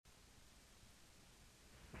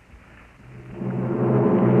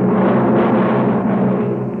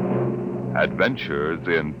adventures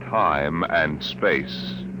in time and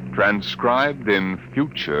space, transcribed in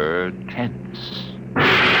future tense.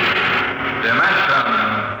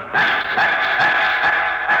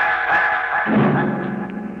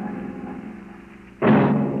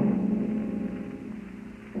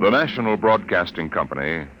 The National Broadcasting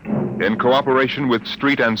Company, in cooperation with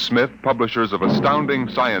Street and Smith, publishers of astounding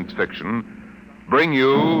science fiction, bring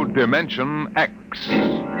you Dimension X.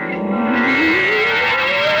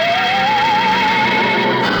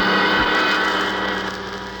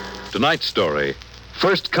 Tonight's story,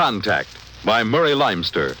 First Contact, by Murray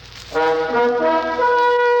Leinster.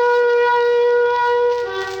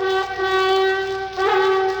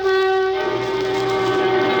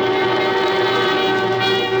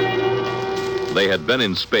 They had been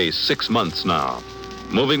in space 6 months now,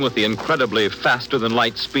 moving with the incredibly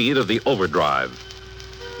faster-than-light speed of the overdrive.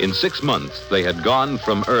 In 6 months, they had gone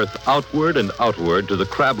from Earth outward and outward to the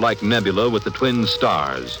crab-like nebula with the twin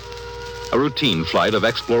stars. A routine flight of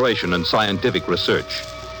exploration and scientific research.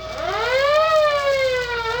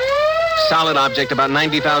 Solid object about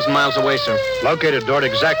 90,000 miles away, sir. Located, Dort.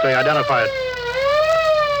 Exactly. Identify it.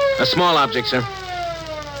 A small object, sir.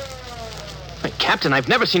 Hey, Captain, I've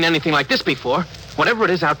never seen anything like this before. Whatever it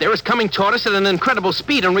is out there is coming toward us at an incredible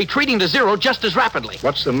speed and retreating to zero just as rapidly.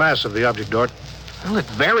 What's the mass of the object, Dort? Well, it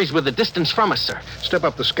varies with the distance from us, sir. Step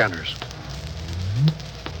up the scanners.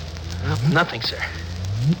 Well, nothing, sir.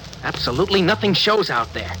 Absolutely nothing shows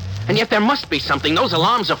out there. And yet there must be something. Those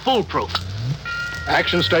alarms are foolproof.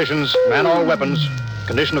 Action stations, man all weapons.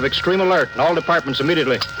 Condition of extreme alert in all departments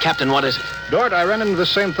immediately. Captain, what is it? Dort, I ran into the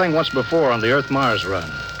same thing once before on the Earth-Mars run.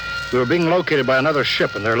 We were being located by another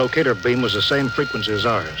ship, and their locator beam was the same frequency as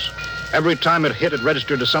ours. Every time it hit, it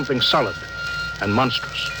registered to something solid and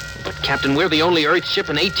monstrous. But, Captain, we're the only Earth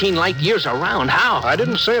ship in 18 light years around. How? I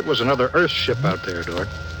didn't say it was another Earth ship out there, Dort.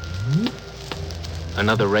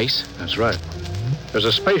 Another race? That's right. There's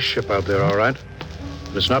a spaceship out there, all right.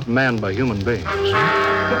 But it's not manned by human beings.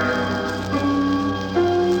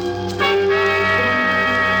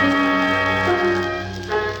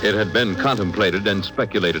 It had been contemplated and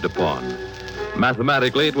speculated upon.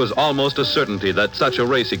 Mathematically, it was almost a certainty that such a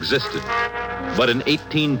race existed. But in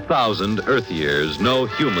 18,000 Earth years, no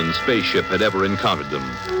human spaceship had ever encountered them.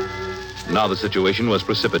 Now the situation was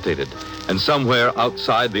precipitated, and somewhere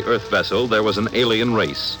outside the Earth vessel, there was an alien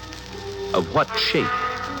race. Of what shape?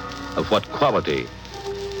 Of what quality?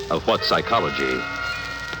 Of what psychology?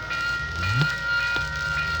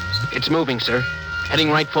 It's moving, sir.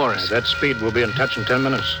 Heading right for us. At that speed, we'll be in touch in 10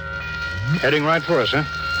 minutes. Heading right for us, huh?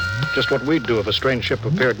 Just what we'd do if a strange ship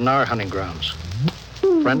appeared in our hunting grounds.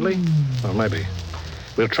 Friendly? Well, maybe.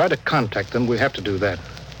 We'll try to contact them. We have to do that.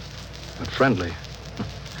 But friendly?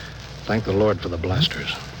 Thank the Lord for the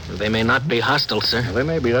blasters. They may not be hostile, sir. Well, they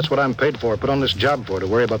may be. That's what I'm paid for. Put on this job for, to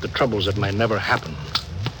worry about the troubles that may never happen.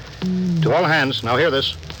 To all hands, now hear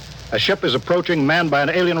this. A ship is approaching manned by an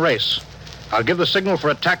alien race. I'll give the signal for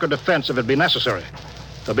attack or defense if it be necessary.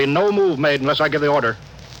 There'll be no move made unless I give the order.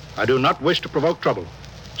 I do not wish to provoke trouble.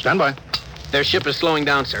 Stand by. Their ship is slowing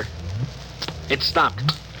down, sir. It's stopped.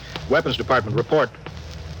 Weapons Department, report.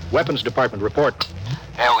 Weapons Department, report.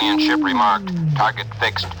 Alien ship remarked. Target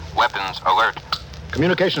fixed. Weapons alert.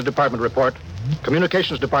 Communications Department, report.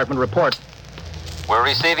 Communications Department, report. We're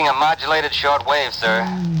receiving a modulated short wave, sir.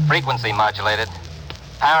 Frequency modulated.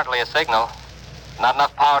 Apparently a signal. Not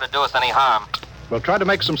enough power to do us any harm. We'll try to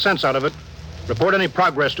make some sense out of it. Report any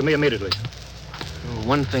progress to me immediately.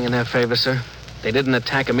 One thing in their favor, sir. They didn't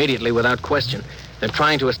attack immediately without question. They're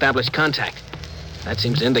trying to establish contact. That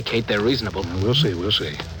seems to indicate they're reasonable. We'll see.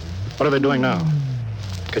 What are they doing now?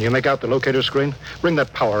 Can you make out the locator screen? Bring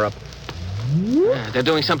that power up. They're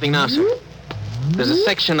doing something now, sir. There's a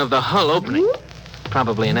section of the hull opening.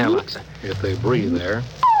 Probably an airlock, sir. If they breathe there.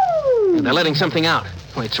 They're letting something out.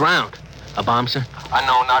 Oh, it's round. A bomb, sir?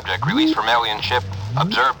 Unknown object released from alien ship.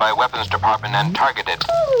 Observed by Weapons Department and targeted.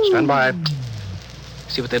 Stand by.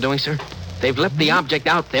 See what they're doing, sir? They've left the object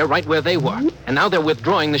out there right where they were. And now they're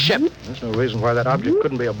withdrawing the ship. There's no reason why that object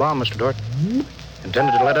couldn't be a bomb, Mr. Dort.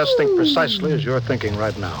 Intended to let us think precisely as you're thinking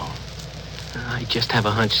right now. I just have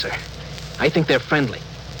a hunch, sir. I think they're friendly.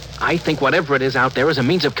 I think whatever it is out there is a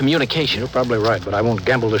means of communication. You're probably right, but I won't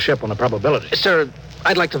gamble the ship on the probability. Sir,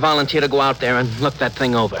 I'd like to volunteer to go out there and look that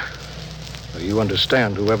thing over. So you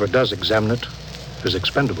understand whoever does examine it is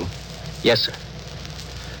expendable? Yes, sir.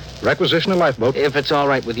 Requisition a lifeboat. If it's all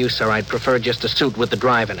right with you, sir, I'd prefer just a suit with the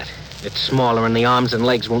drive in it. It's smaller and the arms and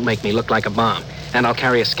legs won't make me look like a bomb. And I'll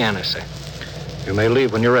carry a scanner, sir. You may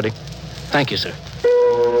leave when you're ready. Thank you, sir.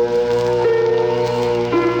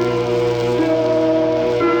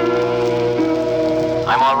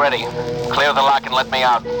 I'm all ready. Clear the lock and let me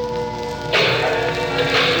out.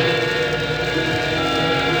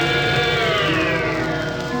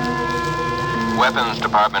 Weapons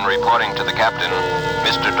Department reporting to the captain.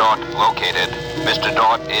 Mr. Dort located. Mr.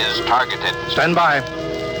 Dort is targeted. Stand by.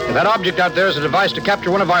 If that object out there is a device to capture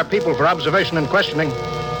one of our people for observation and questioning,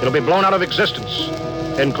 it'll be blown out of existence,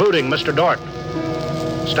 including Mr. Dort.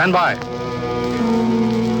 Stand by.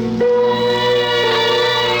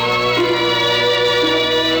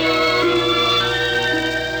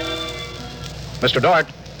 Mr. Dort.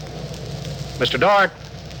 Mr. Dort.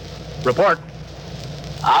 Report.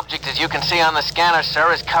 Object, as you can see on the scanner,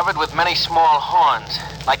 sir, is covered with many small horns,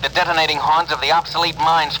 like the detonating horns of the obsolete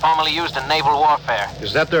mines formerly used in naval warfare.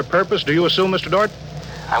 Is that their purpose, do you assume, Mr. Dort?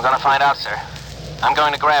 I'm going to find out, sir. I'm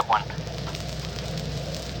going to grab one.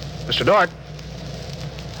 Mr. Dort.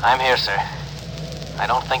 I'm here, sir. I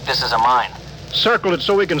don't think this is a mine. Circle it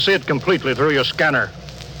so we can see it completely through your scanner.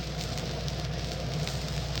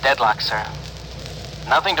 Deadlock, sir.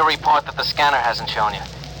 Nothing to report that the scanner hasn't shown you.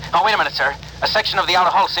 Oh, wait a minute, sir. A section of the outer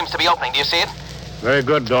hull seems to be opening. Do you see it? Very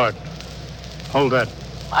good, Dort. Hold that.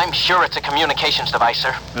 I'm sure it's a communications device,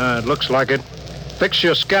 sir. It looks like it. Fix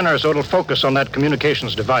your scanner so it'll focus on that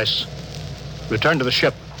communications device. Return to the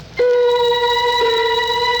ship.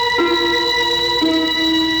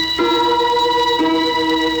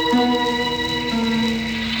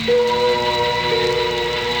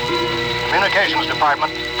 Communications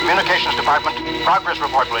Department. Communications Department. Progress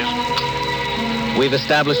report, please. We've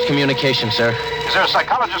established communication, sir. Is there a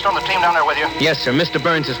psychologist on the team down there with you? Yes, sir. Mr.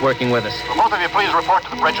 Burns is working with us. Will both of you please report to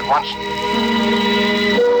the bridge at once?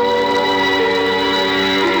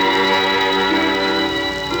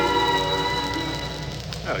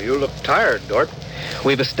 Oh, you look tired, Dort.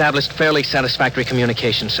 We've established fairly satisfactory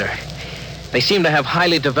communication, sir. They seem to have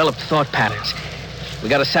highly developed thought patterns. We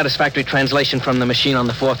got a satisfactory translation from the machine on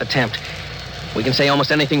the 4th attempt. We can say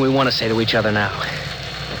almost anything we want to say to each other now.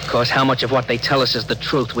 Of course, how much of what they tell us is the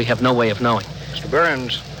truth, we have no way of knowing. Mr.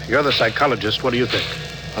 Burns, you're the psychologist. What do you think?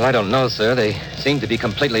 Well, I don't know, sir. They seem to be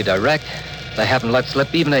completely direct. They haven't let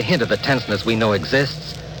slip even a hint of the tenseness we know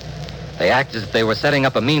exists. They act as if they were setting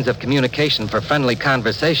up a means of communication for friendly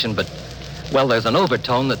conversation, but, well, there's an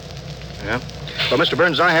overtone that... Yeah? Well, Mr.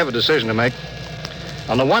 Burns, I have a decision to make.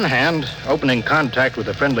 On the one hand, opening contact with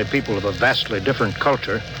the friendly people of a vastly different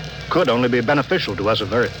culture could only be beneficial to us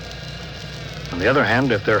of Earth. On the other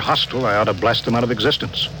hand, if they're hostile, I ought to blast them out of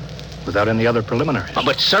existence without any other preliminaries. Oh,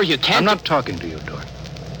 but, sir, you can't... I'm not talking to you, Dort.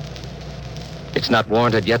 It's not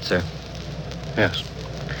warranted yet, sir. Yes.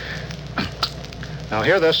 Now,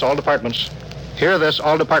 hear this, all departments. Hear this,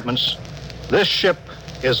 all departments. This ship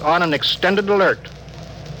is on an extended alert.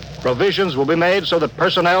 Provisions will be made so that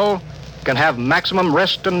personnel can have maximum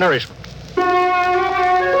rest and nourishment.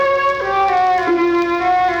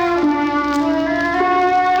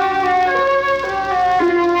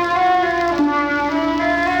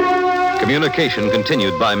 Communication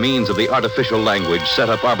continued by means of the artificial language set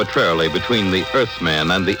up arbitrarily between the Earthmen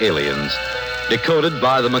and the aliens, decoded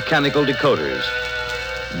by the mechanical decoders.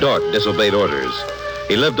 Dort disobeyed orders.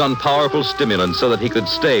 He lived on powerful stimulants so that he could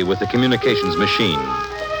stay with the communications machine.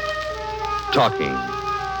 Talking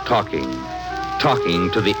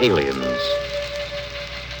to the aliens.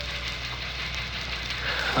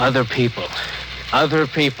 Other people.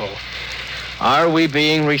 Are we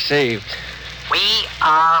being received? We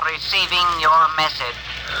are receiving your message.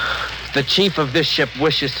 The chief of this ship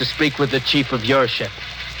wishes to speak with the chief of your ship.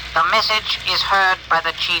 The message is heard by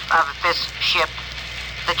the chief of this ship.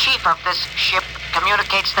 The chief of this ship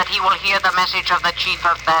communicates that he will hear the message of the chief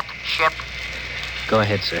of that ship. Go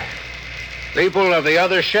ahead, sir. People of the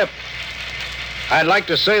other ship, I'd like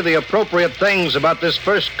to say the appropriate things about this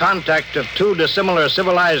first contact of two dissimilar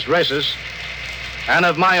civilized races, and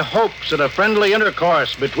of my hopes that a friendly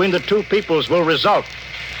intercourse between the two peoples will result.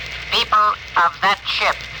 People of that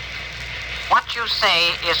ship, what you say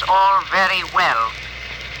is all very well,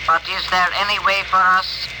 but is there any way for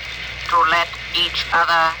us to let each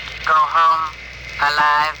other go home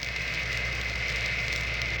alive?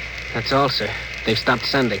 That's all, sir. They've stopped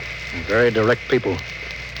sending. Very direct people.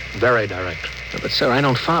 Very direct. But, sir, I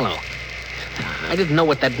don't follow. I didn't know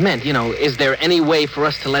what that meant. You know, is there any way for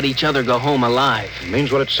us to let each other go home alive? It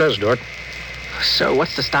means what it says, Dort. Sir,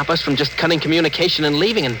 what's to stop us from just cutting communication and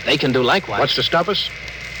leaving, and they can do likewise? What's to stop us?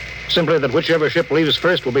 Simply that whichever ship leaves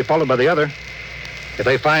first will be followed by the other. If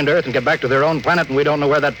they find Earth and get back to their own planet and we don't know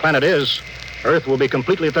where that planet is, Earth will be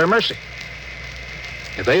completely at their mercy.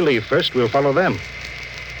 If they leave first, we'll follow them.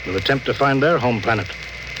 We'll attempt to find their home planet.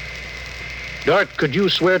 Dort, could you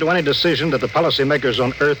swear to any decision that the policymakers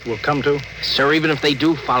on Earth will come to? Sir, even if they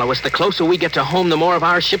do follow us, the closer we get to home, the more of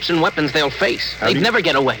our ships and weapons they'll face. They'd never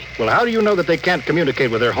get away. Well, how do you know that they can't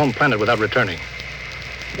communicate with their home planet without returning?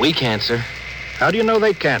 We can't, sir. How do you know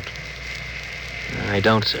they can't? I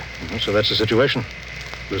don't, sir. So that's the situation.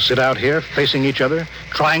 We'll sit out here, facing each other,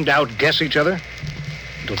 trying to outguess each other,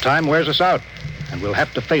 until time wears us out. And we'll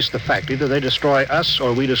have to face the fact. Either they destroy us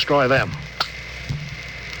or we destroy them.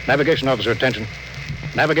 Navigation officer, attention.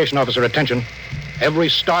 Navigation officer, attention. Every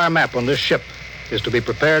star map on this ship is to be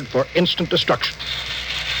prepared for instant destruction.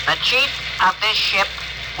 The chief of this ship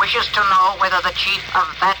wishes to know whether the chief of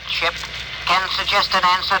that ship can suggest an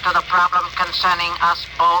answer to the problem concerning us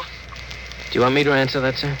both. Do you want me to answer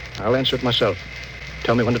that, sir? I'll answer it myself.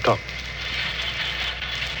 Tell me when to talk.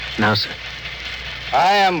 Now, sir.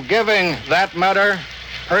 I am giving that matter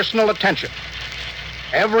personal attention.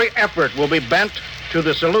 Every effort will be bent to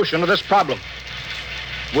the solution of this problem.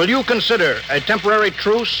 Will you consider a temporary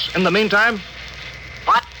truce in the meantime?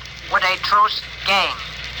 What would a truce gain?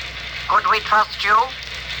 Could we trust you?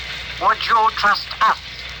 Would you trust us?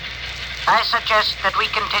 I suggest that we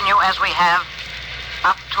continue as we have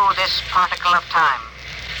up to this particle of time.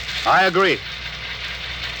 I agree.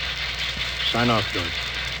 Sign off, George.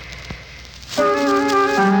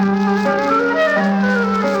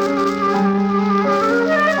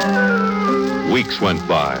 Weeks went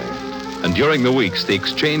by, and during the weeks, the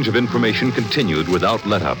exchange of information continued without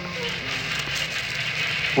let-up.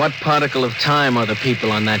 What particle of time are the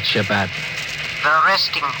people on that ship at? The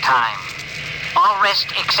resting time. All rest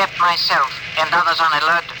except myself and others on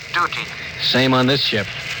alert duty. Same on this ship.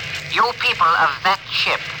 You people of that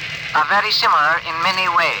ship are very similar in many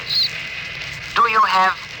ways. Do you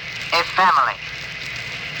have a family?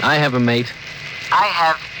 I have a mate. I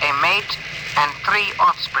have a mate and 3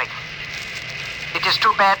 offspring. It is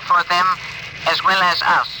too bad for them, as well as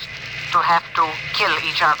us, to have to kill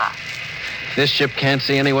each other. This ship can't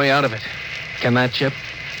see any way out of it. Can that ship?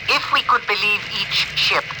 If we could believe each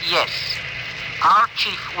ship, yes. Our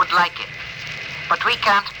chief would like it. But we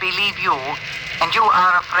can't believe you, and you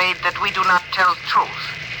are afraid that we do not tell truth,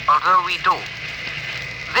 although we do.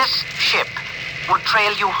 This ship would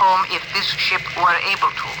trail you home if this ship were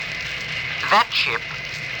able to. That ship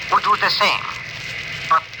would do the same.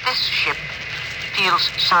 But this ship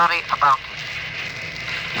feels sorry about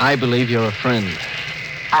it. I believe you're a friend.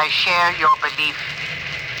 I share your belief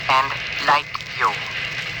and like you.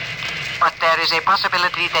 But there is a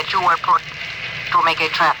possibility that you were put to make a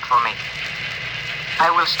trap for me.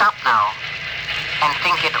 I will stop now and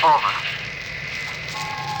think it over.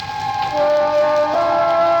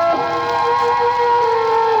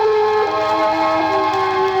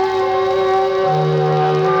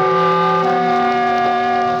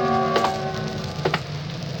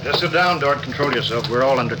 Just sit down, Dort. Control yourself. We're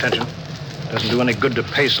all under tension. Doesn't do any good to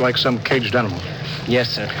pace like some caged animal. Yes,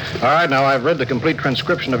 sir. All right, now, I've read the complete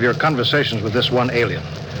transcription of your conversations with this one alien.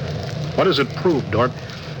 What does it prove, Dort?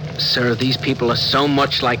 Sir, these people are so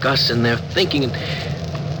much like us in their thinking.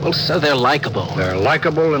 Well, sir, they're likable. They're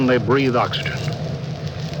likable and they breathe oxygen.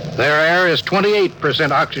 Their air is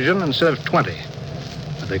 28% oxygen instead of 20.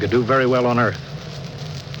 But they could do very well on Earth.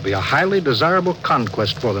 It'd be a highly desirable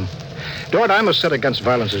conquest for them. Dort, I'm as set against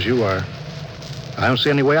violence as you are. I don't see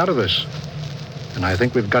any way out of this. And I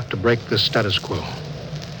think we've got to break this status quo.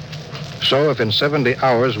 So if in 70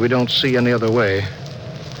 hours we don't see any other way,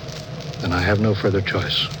 then I have no further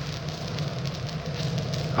choice.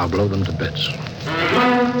 I'll blow them to bits.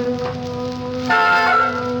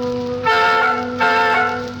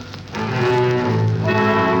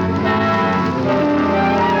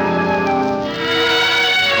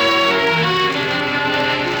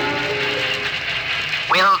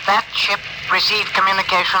 Will that ship receive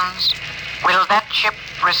communications? Will that ship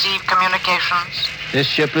receive communications? This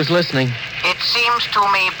ship is listening. It seems to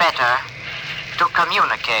me better to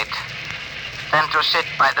communicate than to sit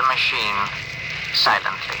by the machine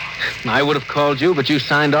silently. I would have called you, but you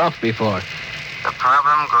signed off before. The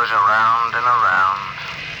problem goes around and around.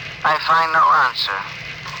 I find no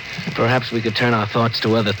answer. Perhaps we could turn our thoughts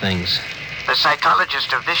to other things. The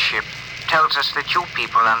psychologist of this ship tells us that you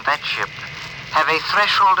people on that ship have a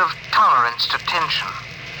threshold of tolerance to tension.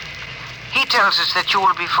 He tells us that you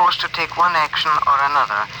will be forced to take one action or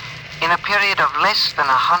another in a period of less than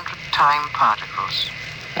 100 time particles.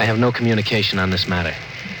 I have no communication on this matter.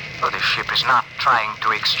 Well, this ship is not trying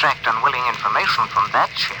to extract unwilling information from that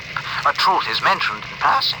ship. A truth is mentioned in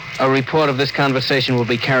passing. A report of this conversation will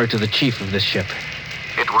be carried to the chief of this ship.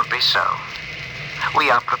 It would be so. We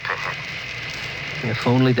are prepared. If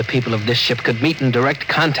only the people of this ship could meet in direct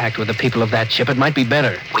contact with the people of that ship, it might be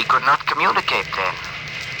better. We could not communicate communicate then.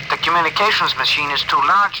 The communications machine is too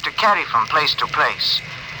large to carry from place to place.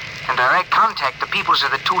 In direct contact, the peoples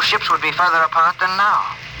of the two ships would be further apart than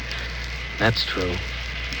now. That's true.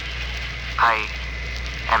 I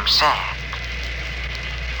am sad.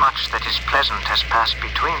 Much that is pleasant has passed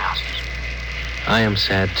between us. I am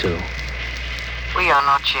sad, too. We are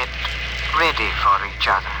not yet ready for each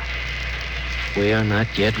other. We are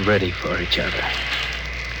not yet ready for each other.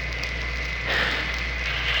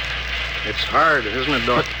 It's hard, isn't it,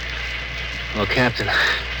 Dort? Well, Captain,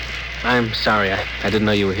 I'm sorry. I didn't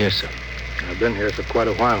know you were here, sir. I've been here for quite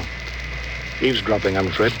a while. Eavesdropping, I'm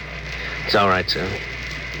afraid. It's all right, sir.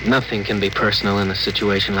 Nothing can be personal in a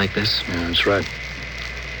situation like this. Yeah, that's right.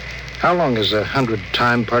 How long is 100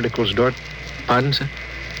 time particles, Dort? Pardon, sir?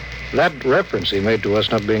 That reference he made to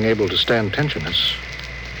us not being able to stand tension is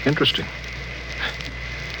interesting.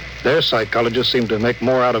 Their psychologists seem to make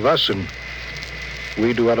more out of us than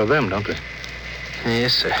we do out of them, don't they?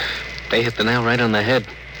 Yes, sir. They hit the nail right on the head.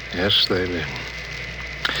 Yes, they did.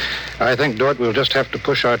 I think, Dort, we'll just have to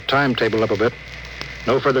push our timetable up a bit.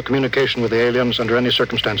 No further communication with the aliens under any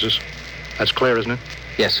circumstances. That's clear, isn't it?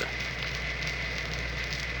 Yes, sir.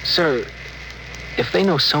 Sir, if they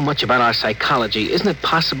know so much about our psychology, isn't it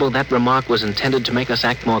possible that remark was intended to make us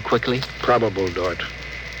act more quickly? Probable, Dort.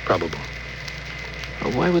 Probable.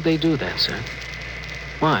 Well, why would they do that, sir?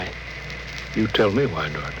 Why? You tell me why,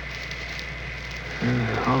 Dort.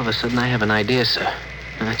 All of a sudden, I have an idea, sir.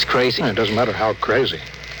 That's crazy. It doesn't matter how crazy.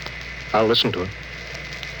 I'll listen to it.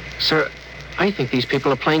 Sir, I think these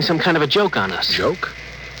people are playing some kind of a joke on us. Joke?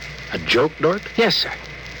 A joke, Dort? Yes, sir.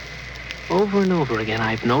 Over and over again,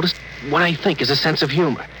 I've noticed what I think is a sense of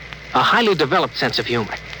humor. A highly developed sense of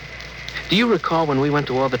humor. Do you recall when we went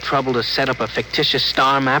to all the trouble to set up a fictitious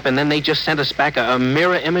star map and then they just sent us back a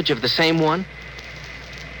mirror image of the same one?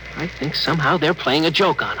 I think somehow they're playing a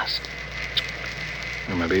joke on us.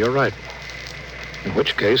 Well, maybe you're right. In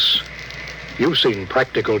which case, you've seen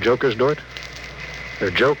practical jokers, Dort.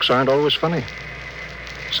 Their jokes aren't always funny.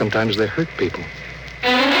 Sometimes they hurt people.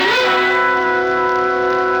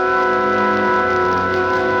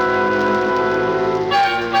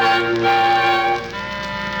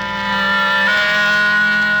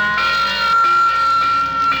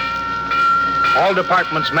 All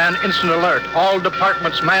departments, man, instant alert. All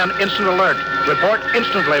departments, man, instant alert. Report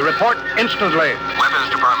instantly. Report instantly. Weapons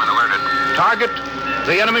Department alerted. Target,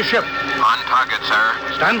 the enemy ship. On target, sir.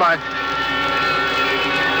 Stand by.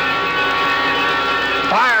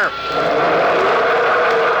 Fire!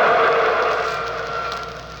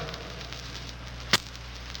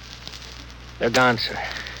 They're gone, sir.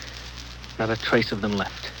 Not a trace of them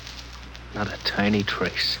left. Not a tiny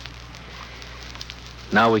trace.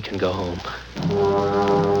 Now we can go home.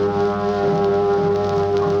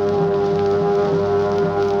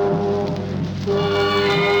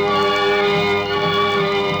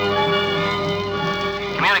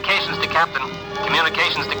 Communications to Captain.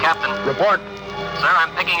 Communications to Captain. Report. Sir,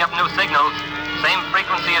 I'm picking up new signals. Same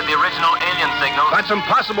frequency as the original alien signals. That's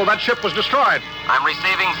impossible. That ship was destroyed. I'm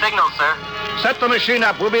receiving signals, sir. Set the machine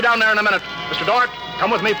up. We'll be down there in a minute. Mr. Dort,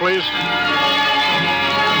 come with me, please.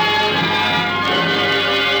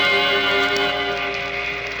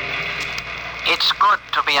 It's good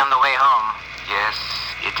to be on the way home. Yes,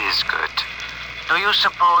 it is good. Do you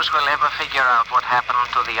suppose we'll ever figure out what happened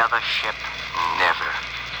to the other ship? Never.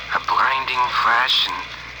 A blinding flash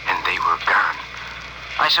and they were gone.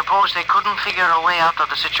 I suppose they couldn't figure a way out of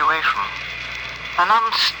the situation. An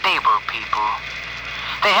unstable people.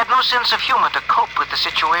 They had no sense of humor to cope with the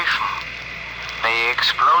situation. They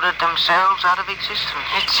exploded themselves out of existence.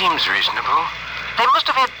 It seems reasonable. They must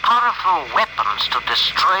have had powerful weapons to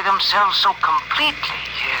destroy themselves so completely.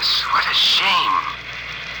 Yes, what a shame.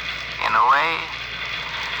 In a way,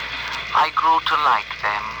 I grew to like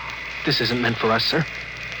them. This isn't meant for us, sir.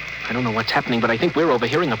 I don't know what's happening, but I think we're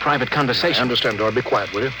overhearing a private conversation. I understand, Dort. Be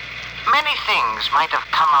quiet, will you? Many things might have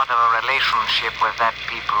come out of a relationship with that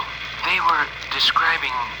people. They were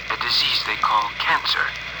describing a disease they call cancer.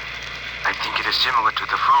 I think it is similar to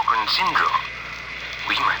the Fulgren syndrome.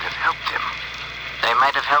 We might have helped them. They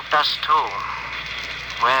might have helped us, too.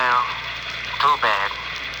 Well, too bad.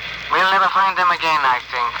 We'll never find them again, I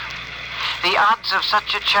think. The odds of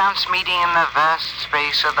such a chance meeting in the vast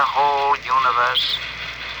space of the whole universe.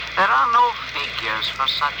 There are no figures for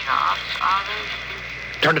such odds, are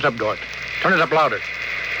there? Turn it up, Dort. Turn it up louder.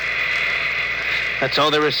 That's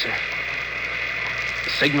all there is, sir.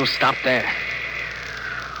 The signal stopped there.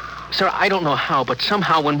 Sir, I don't know how, but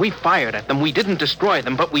somehow when we fired at them, we didn't destroy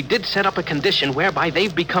them, but we did set up a condition whereby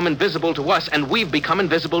they've become invisible to us and we've become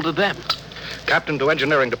invisible to them. Captain to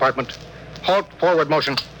Engineering Department. Halt forward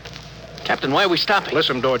motion. Captain, why are we stopping?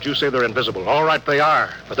 Listen, Dort, you say they're invisible. All right, they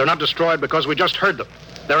are. But they're not destroyed because we just heard them.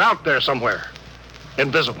 They're out there somewhere.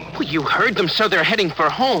 Invisible. Well, you heard them, sir. They're heading for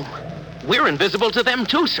home. We're invisible to them,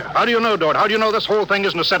 too, sir. How do you know, Dort? How do you know this whole thing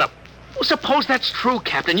isn't a setup? Well, suppose that's true,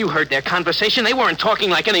 Captain. You heard their conversation. They weren't talking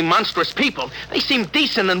like any monstrous people. They seemed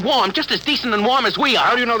decent and warm, just as decent and warm as we are.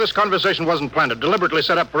 How do you know this conversation wasn't planned, deliberately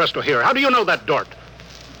set up for us to hear? How do you know that, Dort?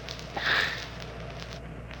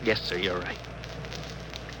 Yes, sir, you're right.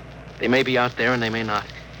 They may be out there and they may not.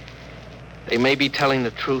 They may be telling the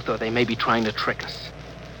truth or they may be trying to trick us.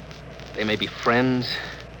 They may be friends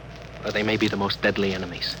or they may be the most deadly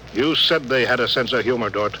enemies. You said they had a sense of humor,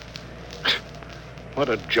 Dort. What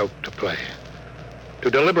a joke to play. To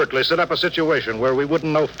deliberately set up a situation where we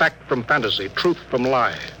wouldn't know fact from fantasy, truth from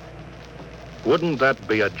lie. Wouldn't that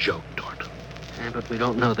be a joke, Dort? Yeah, but we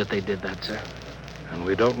don't know that they did that, sir. And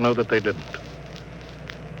we don't know that they didn't.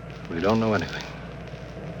 We don't know anything.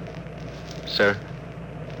 Sir,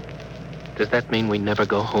 does that mean we never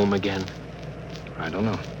go home again? I don't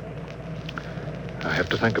know. I have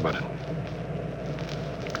to think about it.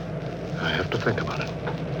 I have to think about it.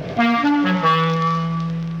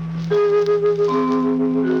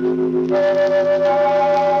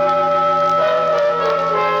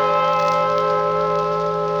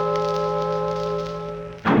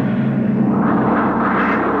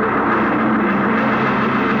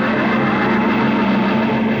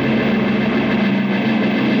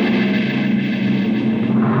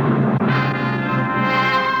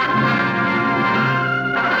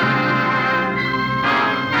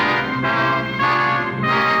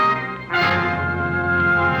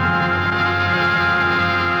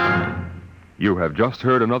 You have just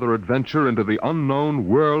heard another adventure into the unknown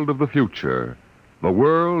world of the future. The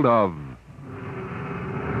world of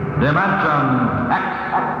Dimension X.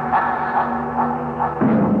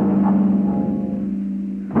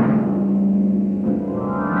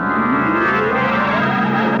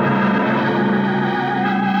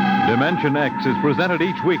 Dimension X is presented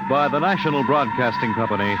each week by the National Broadcasting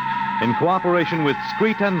Company in cooperation with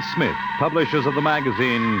Street and Smith, publishers of the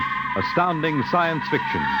magazine Astounding Science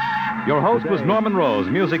Fiction. Your host was Norman Rose,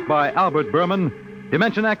 music by Albert Berman.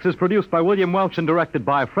 Dimension X is produced by William Welch and directed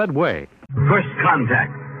by Fred Way. First Contact,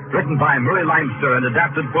 written by Murray Leinster and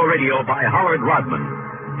adapted for radio by Howard Rodman.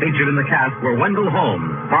 Featured in the cast were Wendell Holmes,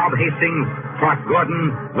 Bob Hastings, Clark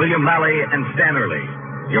Gordon, William Lally, and Stan Early.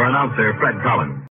 Your announcer, Fred Collins.